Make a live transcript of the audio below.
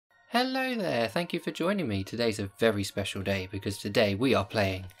Hello there, thank you for joining me. Today's a very special day because today we are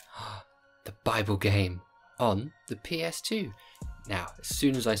playing the Bible game on the PS2. Now, as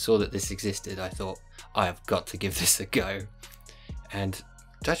soon as I saw that this existed, I thought, I have got to give this a go. And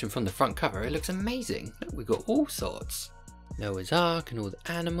judging from the front cover, it looks amazing. Look, we've got all sorts. Noah's Ark and all the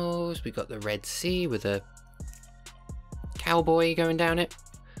animals. We've got the Red Sea with a cowboy going down it.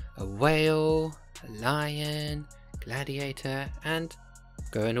 A whale, a lion, gladiator, and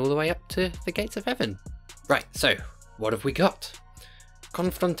going all the way up to the gates of heaven. Right, so what have we got?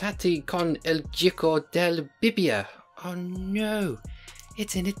 Confrontati con il gioco del Bibbia. Oh no,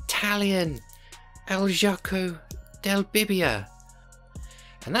 it's in Italian. El gioco del Bibbia.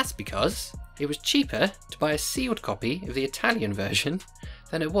 And that's because it was cheaper to buy a sealed copy of the Italian version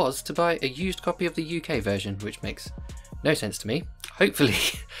than it was to buy a used copy of the UK version, which makes no sense to me. Hopefully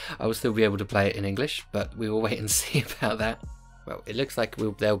I will still be able to play it in English, but we will wait and see about that. Well, it looks like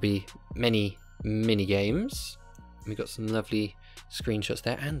there'll be many mini games. We've got some lovely screenshots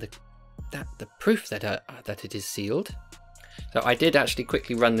there, and the proof that it is sealed. So I did actually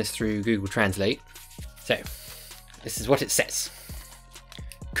quickly run this through Google Translate. So this is what it says: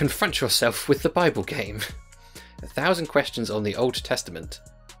 confront yourself with the Bible game. 1,000 questions on the Old Testament.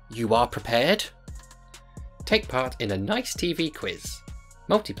 You are prepared? Take part in a nice TV quiz.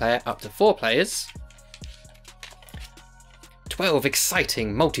 Multiplayer up to 4 players. 12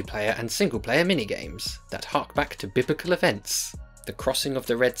 exciting multiplayer and single-player minigames that hark back to biblical events. The crossing of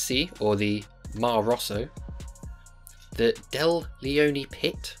the Red Sea, or the Mar Rosso. The Del Leone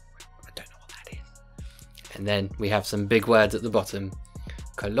Pit. I don't know what that is. And then we have some big words at the bottom.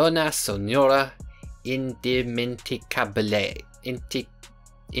 Colonna sonora indimenticabile.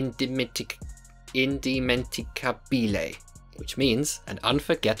 Indimenticabile. Which means an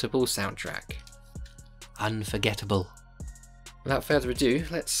unforgettable soundtrack. Unforgettable. Without further ado,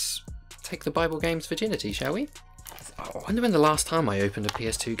 let's take the Bible game's virginity, shall we? I wonder when the last time I opened a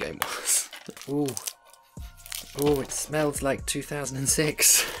PS2 game was. Ooh. Oh, it smells like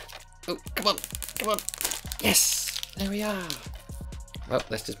 2006. Oh, come on, come on. Yes, there we are. Well,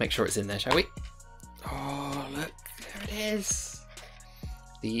 let's just make sure it's in there, shall we? Oh, look, there it is.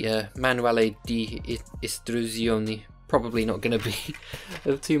 The Manuale di Istruzioni. Probably not going to be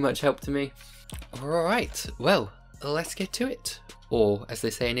of too much help to me. Alright, well, let's get to it. Or, as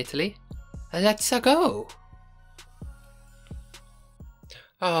they say in Italy, let's go.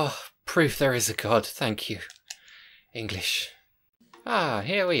 Oh, proof there is a God, thank you. English. Ah,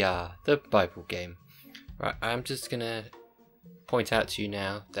 here we are, the Bible game. Right, I'm just going to point out to you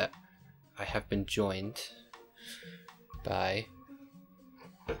now that I have been joined by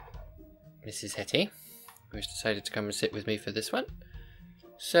Mrs. Hetty, who's decided to come and sit with me for this one.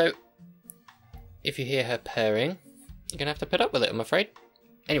 So, if you hear her purring, you're going to have to put up with it, I'm afraid.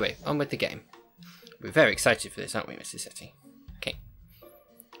 Anyway, on with the game. We're very excited for this, aren't we, Mrs. Hetty? Okay.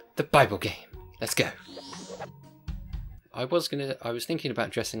 The Bible game. Let's go. I was thinking about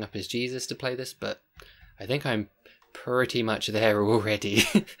dressing up as Jesus to play this, but I think I'm pretty much there already.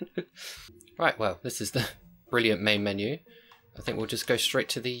 Right, well, this is the brilliant main menu. I think we'll just go straight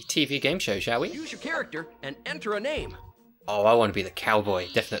to the TV game show, shall we? Use your character and enter a name. Oh, I want to be the cowboy,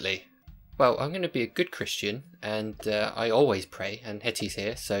 definitely. Well, I'm going to be a good Christian, and I always pray, and Hetty's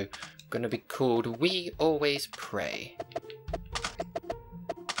here, so I'm going to be called We Always Pray.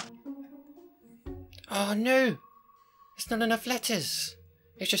 Oh no! There's not enough letters!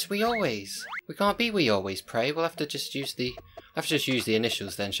 It's just We Always. We can't be We Always Pray, we'll have to just use the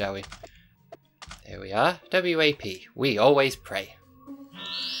initials then, shall we? There we are, WAP, We Always Pray.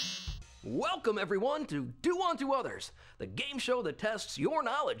 Welcome everyone to Do Unto Others, the game show that tests your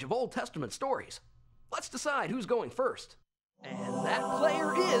knowledge of Old Testament stories. Let's decide who's going first. And that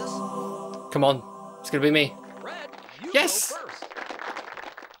player is... Come on, it's gonna be me. Red, you Yes! go first.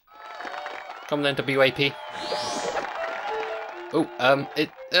 Come on then, WAP. Oh,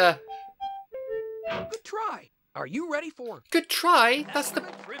 Good try. Are you ready for... Good try?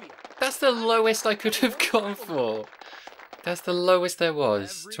 Trivia. That's the lowest I could have gone for. That's the lowest there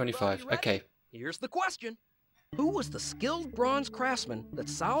was. 25. Ready? Okay. Here's the question. Who was the skilled bronze craftsman that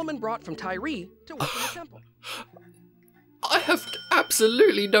Solomon brought from Tyre to work in the temple? I have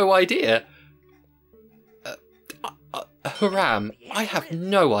absolutely no idea. Hiram, I have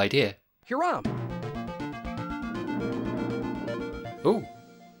no idea. Hiram. Oh,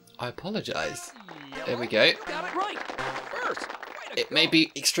 I apologise. There we go. You got it right. First. It may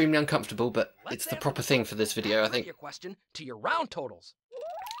be extremely uncomfortable, but it's the proper thing for this video, I think. Your question to your round totals.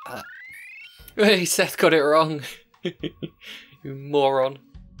 Hey, Seth got it wrong. You moron.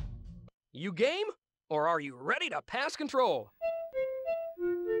 You game? Or are you ready to pass control?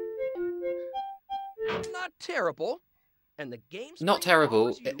 terrible. And the game's Not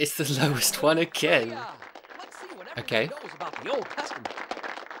terrible. It's the lowest one again. Let's see what Okay. everybody knows about the Old Testament.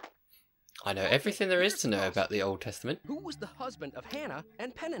 I know everything there is to know about the Old Testament. Who was the husband of Hannah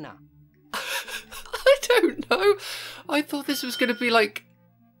and Peninnah? I don't know. I thought this was going to be like,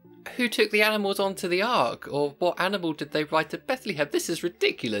 who took the animals onto the ark? Or what animal did they ride to Bethlehem? This is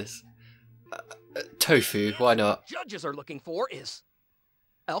ridiculous. Tofu, why not? Judges are looking for is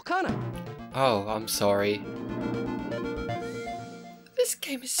Elkanah. Oh, I'm sorry. This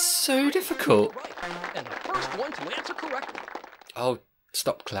game is so difficult. Right. And the first one to answer correctly. Oh,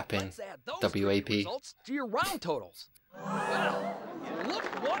 stop clapping. Let's add those WAP. results to your round totals. Well, look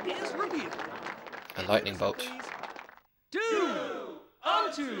what is revealed. A lightning bolt. Do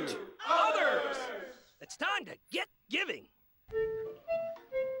unto others. It's time to get giving.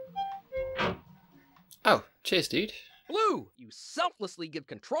 Oh, cheers, dude. Blue, you selflessly give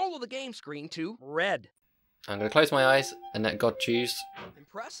control of the game screen to red. I'm going to close my eyes and let God choose.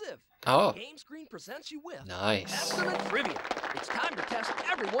 Impressive. Oh. The game screen presents you with Nice. Testament trivia. It's time to test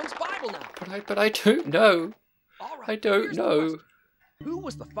everyone's Bible now. But I don't know. All right, I don't here's the know. question. Who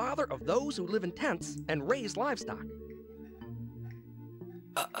was the father of those who live in tents and raise livestock?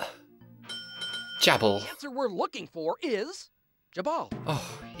 Jabal. The answer we're looking for is Jabal.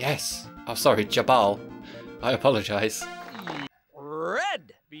 Oh, yes. Oh, sorry, Jabal. I apologise.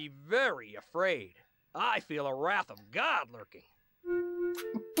 Red, be very afraid. I feel a wrath of God lurking.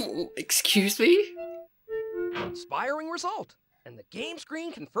 Excuse me? Inspiring result. And the game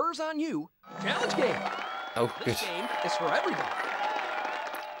screen confers on you challenge game. Oh, good. This game is for everybody.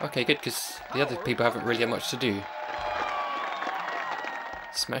 Okay, good, because the other people haven't really had much to do.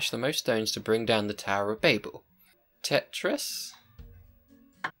 Smash the most stones to bring down the Tower of Babel. Tetris?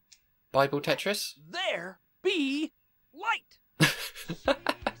 Bible Tetris? There be light.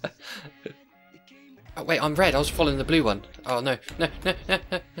 Oh, wait, I'm red. I was following the blue one. Oh, no. No, no, no, no,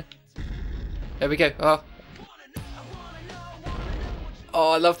 no. There we go. Oh.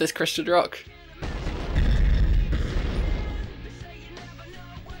 Oh, I love this Christian rock.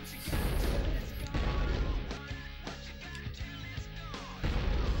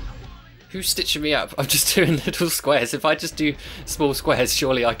 Who's stitching me up? I'm just doing little squares. If I just do small squares,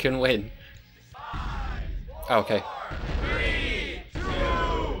 surely I can win. Oh, okay.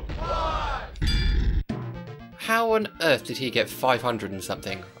 How on earth did he get 500 and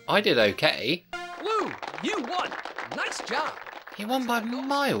something? I did okay. Blue, you won. Nice job. He won by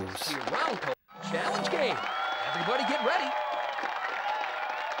miles. Your round total challenge game. Everybody get ready.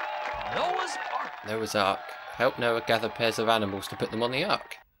 Noah's Ark. Noah's Ark. Help Noah gather pairs of animals to put them on the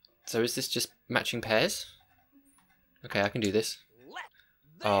ark. So is this just matching pairs? Okay, I can do this. Let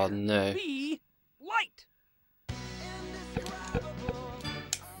Oh there no. be light.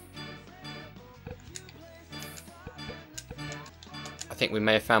 I think we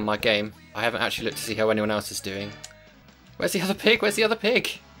may have found my game. I haven't actually looked to see how anyone else is doing. Where's the other pig? Where's the other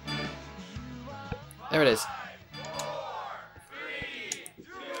pig? There it is.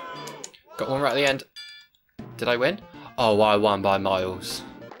 Got one right at the end. Did I win? Oh, I won by miles.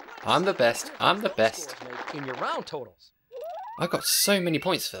 I'm the best. I'm the best. In your round totals. I got so many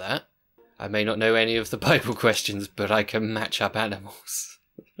points for that. I may not know any of the Bible questions, but I can match up animals.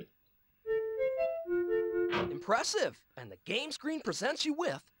 Impressive. And the game screen presents you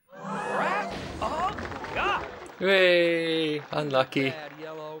with Wrath of God. Hooray! Unlucky. Bad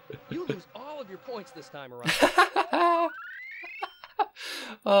yellow. You lose all of your points this time around.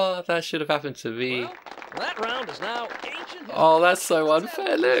 Oh, that should have happened to me. Well, that round is now ancient. Oh, that's so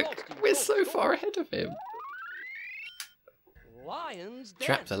unfair. Look, we're so far ahead of him. Lions Den.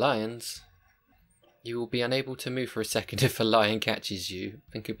 Trap the lions. You will be unable to move for a second if a lion catches you.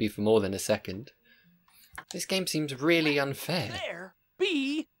 It could be for more than a second. This game seems really unfair. There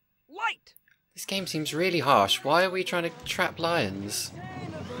be light. This game seems really harsh. Why are we trying to trap lions?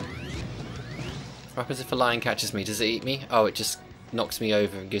 What happens if a lion catches me? Does it eat me? Oh, it just knocks me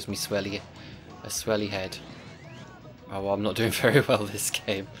over and gives me a swelly head. Oh, well, I'm not doing very well this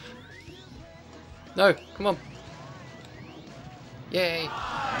game. No, come on. Yay.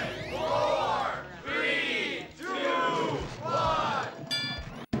 5, 4, 3, 2, 1.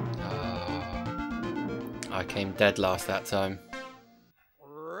 I came dead last that time.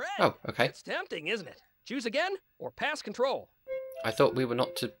 Red. Oh, okay. It's tempting, isn't it? Choose again or pass control. I thought we were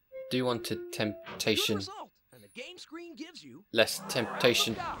not to do on to Good temptation. result. And the game screen gives you Less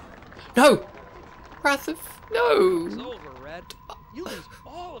temptation. God. No! Wrath of... It's No! over, Red. You lose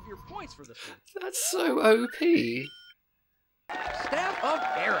all of your points for this one. That's so OP. Staff of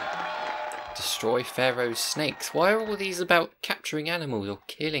Aaron. Destroy Pharaoh's snakes. Why are all these about capturing animals or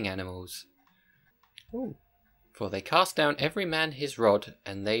killing animals? Ooh, For they cast down every man his rod,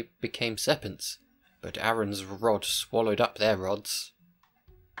 and they became serpents. But Aaron's rod swallowed up their rods.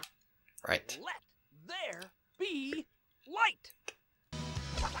 Right. Let there be light.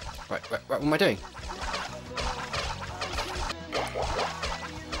 Right, what am I doing?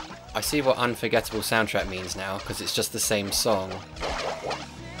 I see what unforgettable soundtrack means now, because it's just the same song.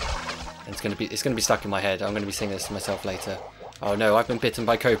 And it's gonna be stuck in my head. I'm gonna be singing this to myself later. Oh no, I've been bitten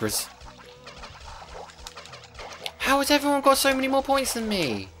by cobras. How has everyone got so many more points than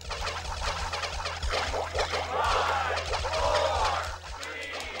me?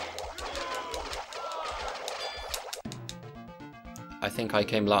 I think I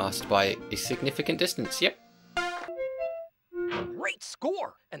came last by a significant distance, yep. Great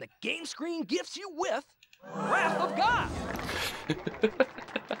score! And the game screen gifts you with Wrath of God!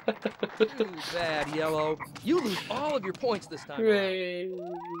 Too bad, Yellow. You lose all of your points this time. Hooray.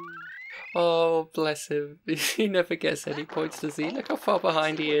 Oh, bless him. He never gets any points, does he? Look how far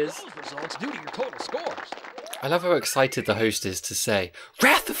behind he is. Those results due to your total scores. I love how excited the host is to say,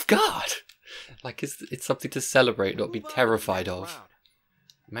 Wrath of God! Like it's something to celebrate, not be terrified of.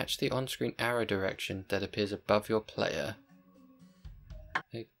 Match the on-screen arrow direction that appears above your player.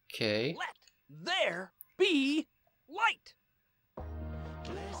 Okay. Let there be light.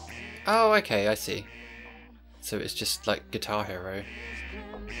 Oh, okay, I see. So it's just like Guitar Hero.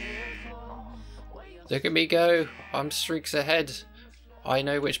 Look at me go! I'm streaks ahead. I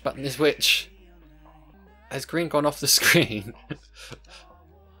know which button is which. Has green gone off the screen?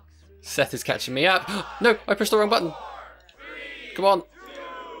 Seth is catching me up. No, I pressed the wrong button. Come on.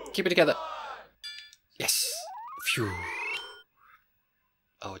 Keep it together. Yes. Phew.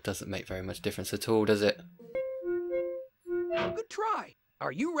 Oh, it doesn't make very much difference at all, does it? Good try.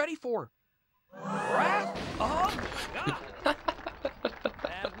 Are you ready for Wrath of God?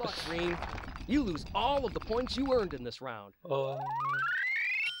 Bad luck, Green. You lose all of the points you earned in this round. Oh.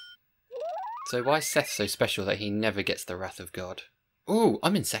 So why is Seth so special that he never gets the Wrath of God? Ooh,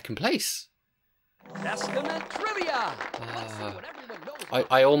 I'm in second place. Testament trivia. Let's see what everyone knows.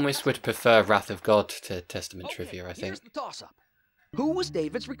 I almost would prefer Wrath of God to Testament trivia, I think. Here's the toss-up. Who was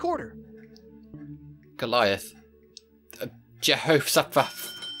David's recorder? Goliath. Jehoshaphat.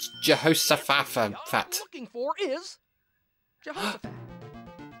 What you're looking for is Jehoshaphat.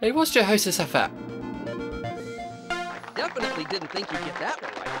 It was Jehoshaphat. Definitely didn't think you'd get that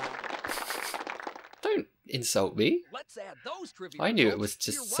one right. Don't insult me. Let's add those trivia I knew it was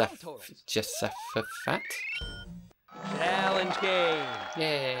results to your round totals. Jehoshaphat. Challenge game.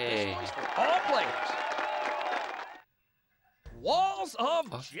 Yay. This one's for all players. Walls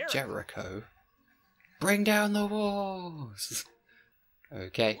of Jericho. Bring down the walls.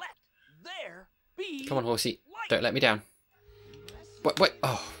 Okay. Let there be Come on, horsey. light. Don't let me down. Wait.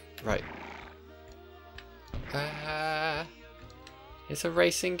 Oh, right. It's a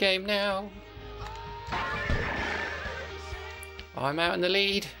racing game now. I'm out in the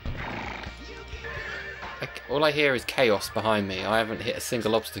lead. All I hear is chaos behind me. I haven't hit a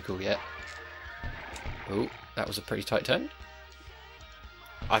single obstacle yet. Oh, that was a pretty tight turn.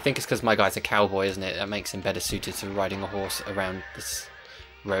 I think it's because my guy's a cowboy, isn't it? That makes him better suited to riding a horse around this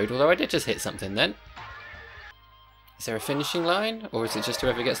road. Although I did just hit something then. Is there a finishing line? Or is it just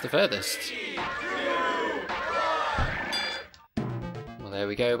whoever gets the furthest? Well, there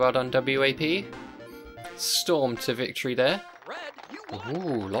we go. Well done, WAP. Storm to victory there. Red, you won.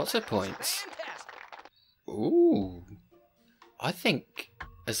 Ooh, lots of points. Fantastic. Ooh. I think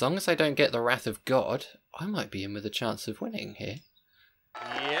as long as I don't get the Wrath of God, I might be in with a chance of winning here.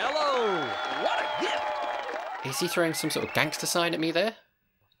 Yellow. What a gift. Is he throwing some sort of gangster sign at me there?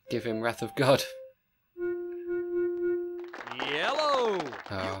 Give him Wrath of God. Yellow.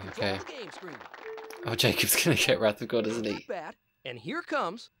 Oh, You okay. control the game screen. Oh, Jacob's gonna get Wrath of God, isn't he? Not bad. And here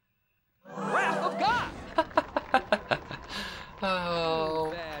comes Wrath of God.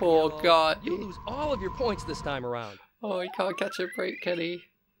 Oh, Bad, poor Yellow. God. You lose all of your points this time around. Oh, he can't catch a break, can he?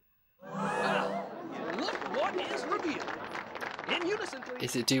 Well, look what is revealed. In unison, please.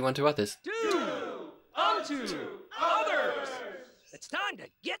 Is it do unto others? Do unto others. It's time to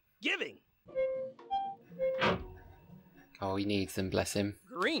get giving. Oh, he needs them, bless him.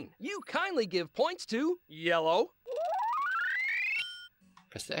 Green, you kindly give points to Yellow.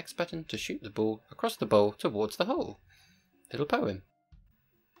 Press the X button to shoot the ball across the bowl towards the hole. Little poem.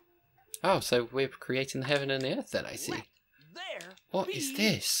 Oh, so we're creating the heaven and the earth then, I see. Let there What be is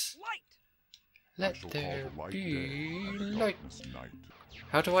this? light. Let there be light.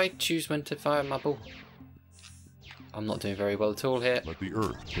 How do I choose when to fire my ball? I'm not doing very well at all here. Let the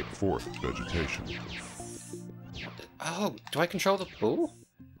earth put forth vegetation. Oh, do I control the ball?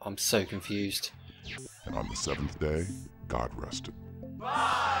 I'm so confused. And on the seventh day, God rested.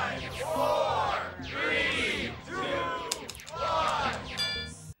 5, 4, 3, 2, 1.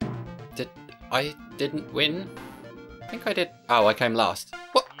 I didn't win? I think I did. Oh, I came last.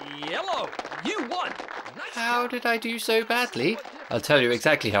 What? Yellow, you won. Nice How job. did I do so badly? I'll tell you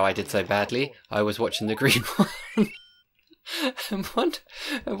exactly how I did so badly. I was watching the green one. I'm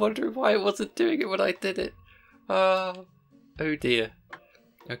wondering why it wasn't doing it when I did it. Oh dear.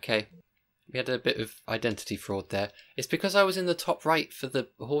 Okay. We had a bit of identity fraud there. It's because I was in the top right for the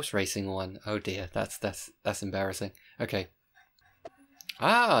horse racing one. Oh dear, that's embarrassing. Okay.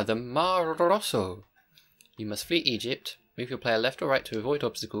 Ah, the Mar Rosso. You must flee Egypt. Move your player left or right to avoid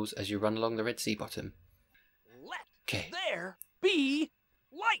obstacles as you run along the Red Sea bottom. Let Okay. there be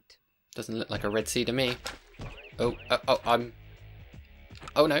light. Doesn't look like a Red Sea to me. Oh, I'm...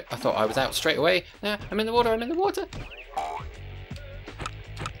 Oh no, I thought I was out straight away. Nah, I'm in the water, I'm in the water.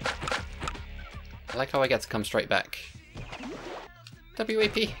 I like how I get to come straight back.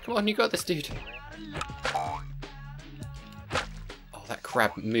 WAP, come on, you got this, dude. Oh, that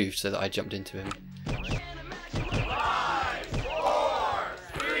crab moved so that I jumped into him. 5, 4,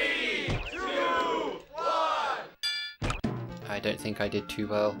 3, 2, 1. I don't think I did too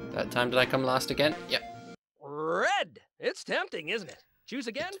well that time. Did I come last again? Yep. Red. It's tempting, isn't it? Choose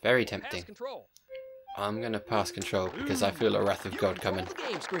again. It's very Pass tempting. control. I'm going to pass control because I feel a Wrath of God coming. The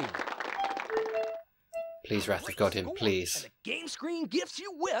game screen. Please, Wrath of God him, Score, please. And the game screen gifts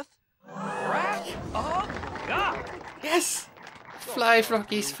you with Wrath of God. Yes! Fly,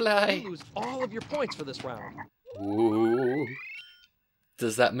 Froggies, fly! You lose all of your points for this round. Ooh.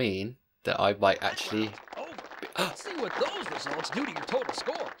 Does that mean that I might actually... Over. Let's see what those results do to your total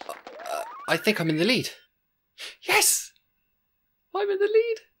scores. I think I'm in the lead. Yes! I'm in the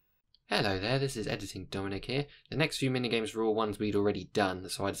lead. Hello there, this is Editing Dominik here. The next few minigames were all ones we'd already done,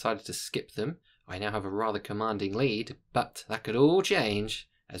 so I decided to skip them. I now have a rather commanding lead, but that could all change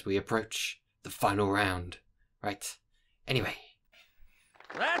as we approach the final round. Right. Anyway.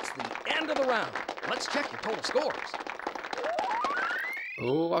 That's the end of the round. Let's check your total scores.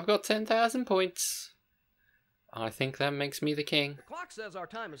 Oh, I've got 10,000 points. I think that makes me the king. The clock says our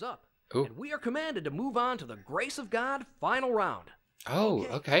time is up, Ooh. and we are commanded to move on to the Grace of God final round. Oh,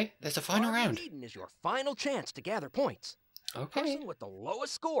 okay. There's a final round. Eden is your final chance to gather points. Okay. Person with the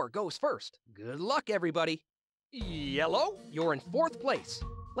lowest score goes first. Good luck, everybody. Yellow, you're in 4th place.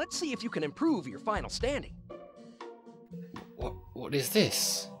 Let's see if you can improve your final standing. What is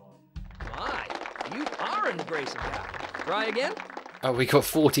this? My, you are in the Grace of God. Try again. Oh, we got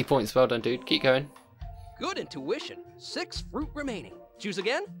 40 points. Well done, dude. Keep going. Good intuition. 6 fruit remaining. Choose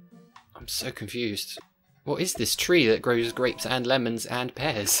again. I'm so confused. What is this tree that grows grapes and lemons and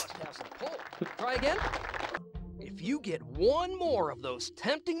pears? Must have some pull. Try again. If you get one more of those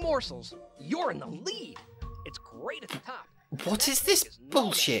tempting morsels, you're in the lead. It's great at the top. What is this Is no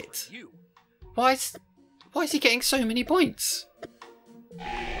bullshit? match for you. Why is he getting so many points?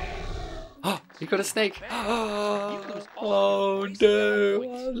 Oh, you got a snake. Oh no,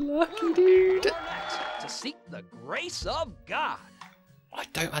 unlucky dude. You're next to seek the grace of God. I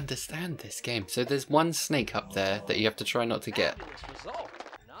don't understand this game. So there's one snake up there that you have to try not to get. Fabulous result.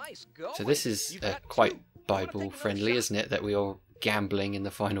 Nice going. So this is You've got quite 2. Wanna take Bible another friendly, shot? isn't it? That we are gambling in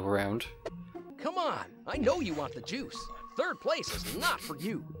the final round. Come on, I know you want the juice. 3rd place is not for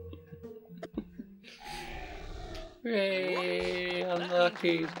you. Yay, That means unlucky.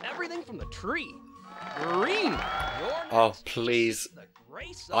 you lose everything from the tree. Green. You're Oh, next. please. The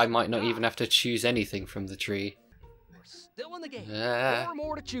grace I of might not God. even have to choose anything from the tree. We're still in the game. Ah. 4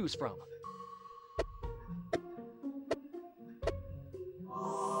 more to choose from.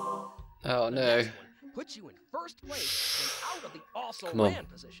 Oh no. Next one puts you in 1st place and out of the also Come on. ran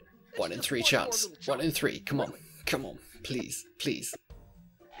position. There's 1 in just 3 one more chance. little 1 in chunk. 3. Come on. Really? Come on. Please. Please. To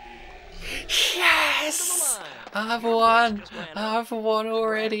Yes! the line. I've Your won. place just ran out. I've won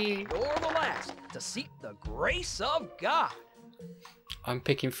already. You're the last to seek the grace of God. I'm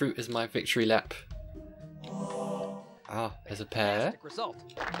picking fruit as my victory lap. Ah, there's a pear. Fantastic result.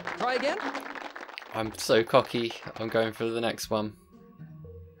 Try again. I'm so cocky. I'm going for the next one.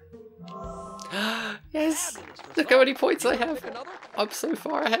 Yes! Fabulous Look how many result. points I You wanna have. pick another? I'm so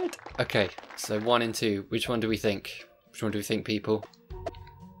far ahead. Okay, so 1 and 2. Which one do we think? Which one do we think, people?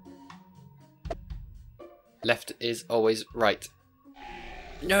 Left is always right.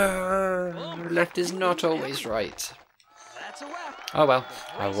 No! Left is not always right. That's a wrap. Oh well,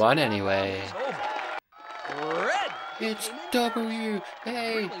 The I grace won of God anyway. is over. Red. It's came in W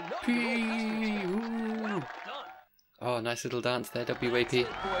A Really P. no Ooh. Well done. Oh, nice little dance there, WAP. Excellent,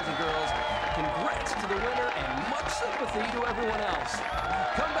 boys and girls. Congrats to the winner and much sympathy to everyone else.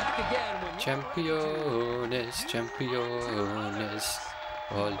 Come back again when Championes, championes.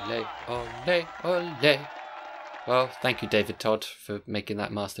 Ole, ole, ole. Well, thank you, David Todd, for making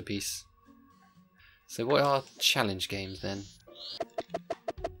that masterpiece. So what are challenge games then?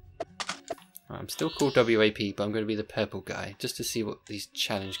 I'm still called WAP, but I'm going to be the purple guy, just to see what these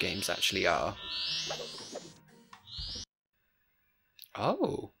challenge games actually are.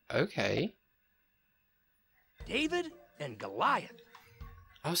 Oh, okay. David and Goliath.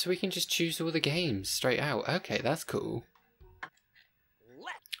 Oh, so we can just choose all the games straight out. Okay, that's cool.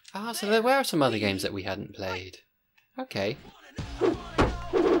 Ah, so there were some other games that we hadn't played. Okay.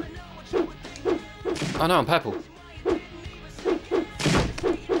 Oh no, I'm purple.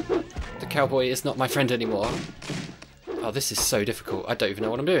 The cowboy is not my friend anymore. Oh, this is so difficult. I don't even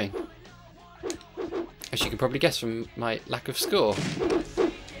know what I'm doing. As you can probably guess from my lack of score.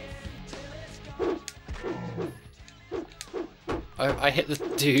 I hit the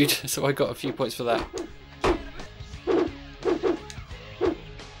dude, so I got a few points for that.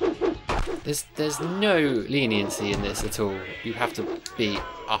 There's no leniency in this at all. You have to be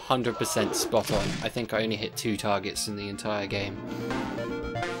 100% spot on. I think I only hit 2 targets in the entire game.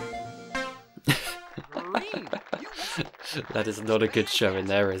 That is not a good showing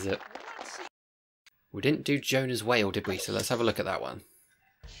there, is it? We didn't do Jonah's whale, did we? So let's have a look at that one.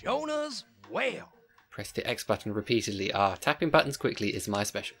 Jonah's whale. Press the X button repeatedly. Ah, tapping buttons quickly is my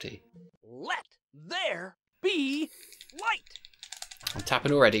specialty. Let there be light. I'm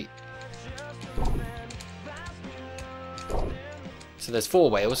tapping already. So there's 4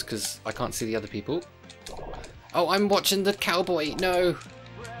 whales because I can't see the other people. Oh, I'm watching the cowboy. No.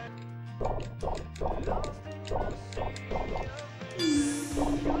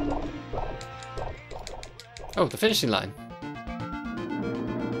 Oh, the finishing line.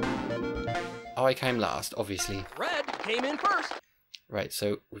 Oh, I came last, obviously. Red came in first. Right,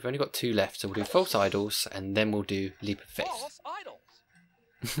 so we've only got 2 left, so we'll do false idols and then we'll do leap of faith. False idols.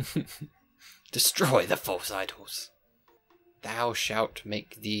 Destroy the false idols. Thou shalt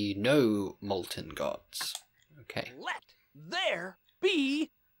make thee no molten gods. Okay. Let there be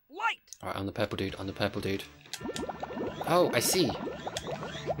light. Alright, I'm the purple dude, I'm the purple dude. Oh, I see.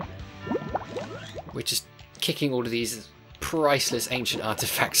 We're just kicking all of these priceless ancient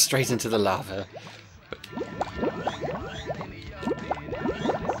artifacts straight into the lava.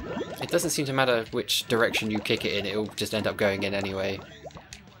 It doesn't seem to matter which direction you kick it in, it'll just end up going in anyway.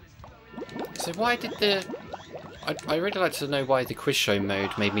 So why did the... I'd really like to know why the quiz show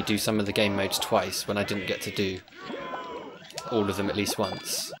mode made me do some of the game modes twice when I didn't get to do all of them at least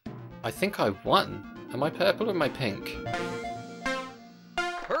once. I think I won. Am I purple or am I pink?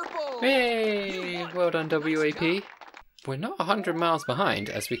 Purple. Hey! Well done, WAP. We're not 100 miles behind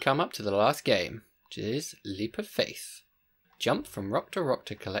as we come up to the last game, which is Leap of Faith. Jump from rock to rock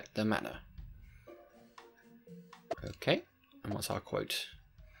to collect the mana. Okay, and what's our quote?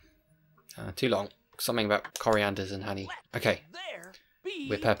 Too long. Something about corianders and honey. Okay,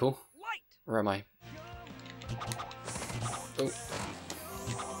 we're purple. Where am I? Oh,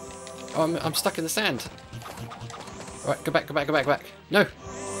 oh I'm stuck in the sand. Alright, go back, go back, go back, go back. No!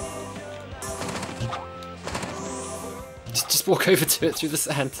 Just walk over to it through the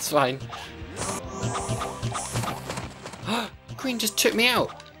sand, it's fine. Green just took me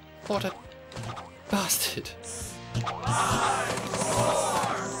out! What a bastard. 5,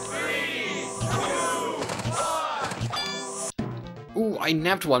 4, 3, 2, 1. Ooh, I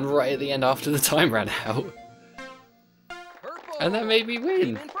nabbed one right at the end after the time ran out. Purple. And that made me win.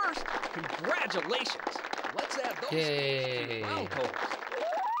 Came in first. Congratulations. Let's add those Yay. round totals.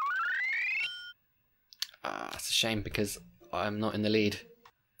 Ah, it's a shame because I'm not in the lead.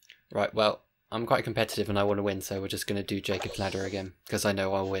 Right, well, I'm quite competitive and I want to win, so we're just going to do Jacob's Ladder again, because I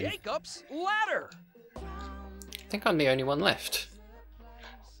know I'll win. Jacob's Ladder. I think I'm the only one left.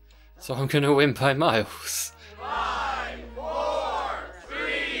 So I'm going to win by miles. 5, 4,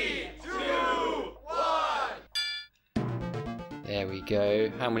 3, 2, 1. There we go.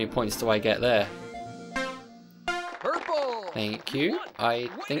 How many points do I get there? Purple. Thank you. I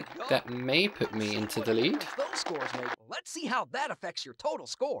think that may put me into the lead. Those scores made. Let's see how that affects your total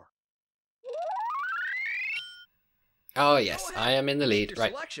score. Oh yes, I am in the lead.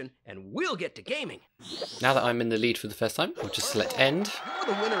 Right. Selection, and we'll get to gaming. Now that I'm in the lead for the first time, I'll just select end. You're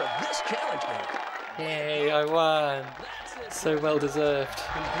the winner of this challenge game. Yay, I won. That's it. So well deserved.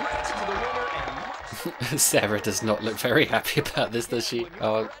 Congrats to the winner and Sarah does not look very happy about this, does she?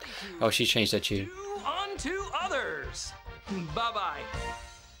 Oh, she changed her tune. on to others. Bye-bye.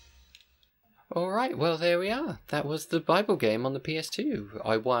 Alright, well there we are. That was the Bible game on the PS2.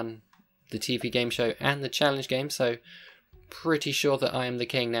 I won the TV game show and the challenge game, so pretty sure that I am the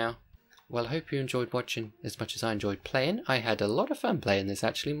king now. Well, I hope you enjoyed watching as much as I enjoyed playing. I had a lot of fun playing this,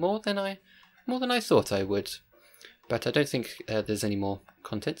 actually, more than I thought I would. But I don't think there's any more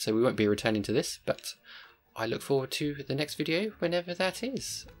content, so we won't be returning to this. But I look forward to the next video, whenever that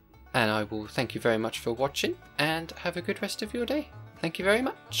is. And I will thank you very much for watching, and have a good rest of your day. Thank you very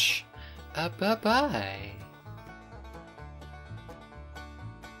much. Bye-bye.